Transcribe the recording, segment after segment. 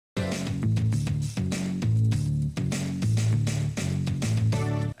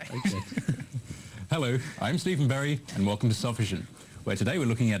Hello, I'm Stephen Berry and welcome to Softvision, where today we're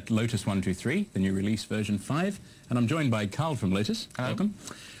looking at Lotus 123, the new release version 5, and I'm joined by Carl from Lotus. Hello. Welcome.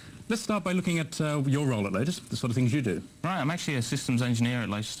 Let's start by looking at your role at Lotus, the sort of things you do. Right, I'm actually a systems engineer at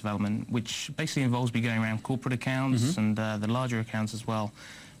Lotus Development, which basically involves me going around corporate accounts and the larger accounts as well,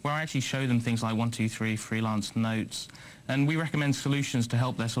 where I actually show them things like 123, freelance notes, and we recommend solutions to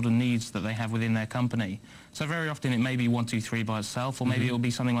help their sort of needs that they have within their company. So very often it may be 123 by itself, or maybe it will be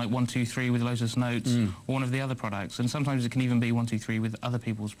something like 123 with Lotus Notes, or one of the other products, and sometimes it can even be 123 with other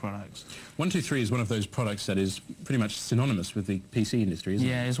people's products. 123 is one of those products that is pretty much synonymous with the PC industry, isn't it?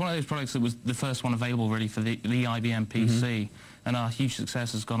 Yeah, it's one of those products that was the first one available really for the IBM PC, and our huge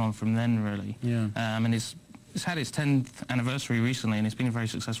success has gone on from then really. Yeah. And it's had its 10th anniversary recently, and it's been a very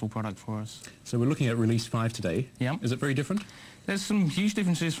successful product for us. So we're looking at release 5 today. Yeah. Is it very different? There's some huge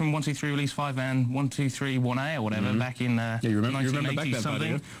differences from 123 release 5 and 123 1A or whatever back in Yeah, you remember back then,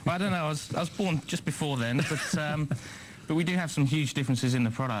 something. Well, I don't know, I was born just before then, but we do have some huge differences in the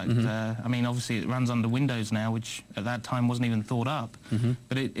product. I mean, obviously it runs under Windows now, which at that time wasn't even thought up,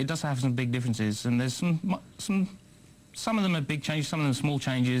 but it does have some big differences, and there's some of them are big changes, some of them are small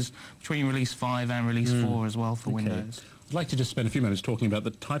changes between release 5 and release 4 as well for Windows. I'd like to just spend a few minutes talking about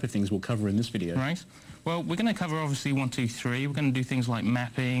the type of things we'll cover in this video. Right. Well, we're going to cover obviously 123. We're going to do things like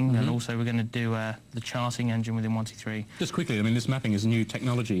mapping, and also we're going to do the charting engine within 123. Just quickly, I mean, this mapping is a new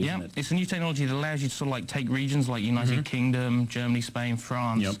technology, isn't it? It's a new technology that allows you to sort of like take regions like United Kingdom, Germany, Spain,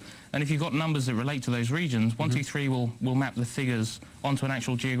 France, and if you've got numbers that relate to those regions, 123 will map the figures onto an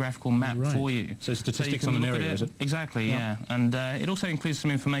actual geographical map for you. So statistics on an area, is it? Exactly, yeah. And it also includes some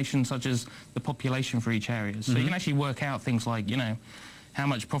information such as the population for each area. So you can actually work out things like, you know, how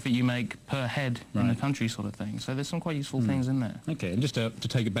much profit you make per head in the country sort of thing. So there's some quite useful things in there. Okay, and just to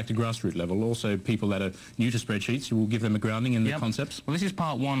take it back to grassroots level, also people that are new to spreadsheets, you will give them a grounding in the concepts? Well, this is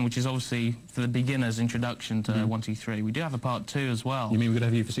part 1, which is obviously for the beginner's introduction to 123. We do have a part 2 as well. You mean we're going to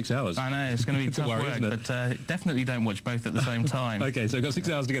have you for 6 hours? I know, it's going to be tough work, but definitely don't watch both at the same time. Okay, so we've got 6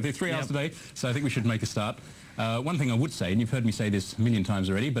 hours to go through, 3 hours today, so I think we should make a start. One thing I would say, and you've heard me say this a million times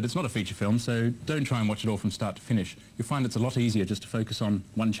already, but it's not a feature film, so don't try and watch it all from start to finish. You'll find it's a lot easier just to focus on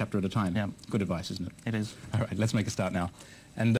one chapter at a time. Yeah. Good advice, isn't it? It is. All right, let's make a start now.